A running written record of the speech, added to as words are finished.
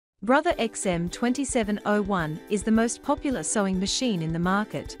Brother XM2701 is the most popular sewing machine in the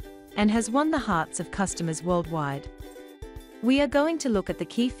market and has won the hearts of customers worldwide. We are going to look at the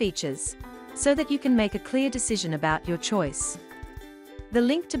key features so that you can make a clear decision about your choice. The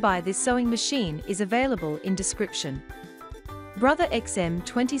link to buy this sewing machine is available in description. Brother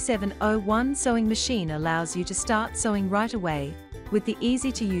XM2701 sewing machine allows you to start sewing right away with the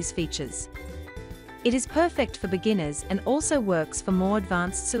easy-to-use features. It is perfect for beginners and also works for more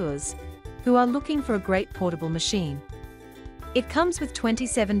advanced sewers who are looking for a great portable machine. It comes with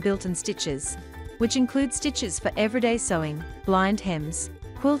 27 built-in stitches, which include stitches for everyday sewing, blind hems,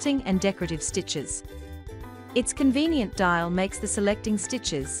 quilting and decorative stitches. Its convenient dial makes the selecting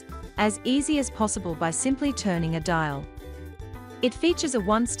stitches as easy as possible by simply turning a dial. It features a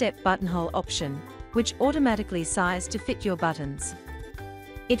one-step buttonhole option, which automatically sizes to fit your buttons.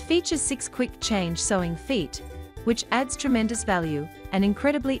 It features 6 quick change sewing feet, which adds tremendous value and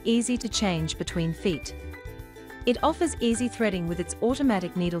incredibly easy to change between feet. It offers easy threading with its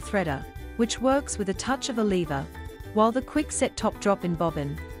automatic needle threader, which works with a touch of a lever, while the quick set top drop-in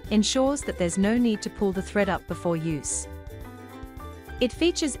bobbin ensures that there's no need to pull the thread up before use. It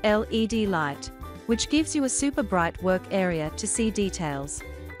features LED light, which gives you a super bright work area to see details.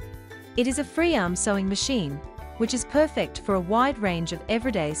 It is a free arm sewing machine, which is perfect for a wide range of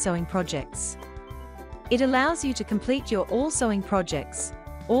everyday sewing projects. It allows you to complete your all sewing projects,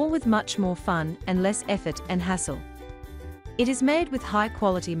 all with much more fun and less effort and hassle. It is made with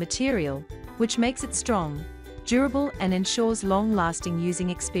high-quality material, which makes it strong, durable and ensures long-lasting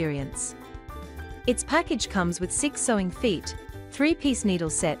using experience. Its package comes with 6 sewing feet, 3-piece needle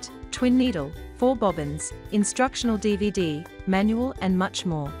set, twin needle, 4 bobbins, instructional DVD, manual and much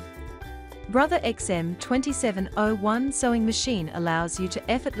more. Brother XM2701 sewing machine allows you to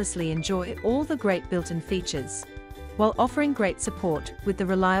effortlessly enjoy all the great built-in features, while offering great support with the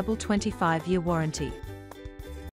reliable 25-year warranty.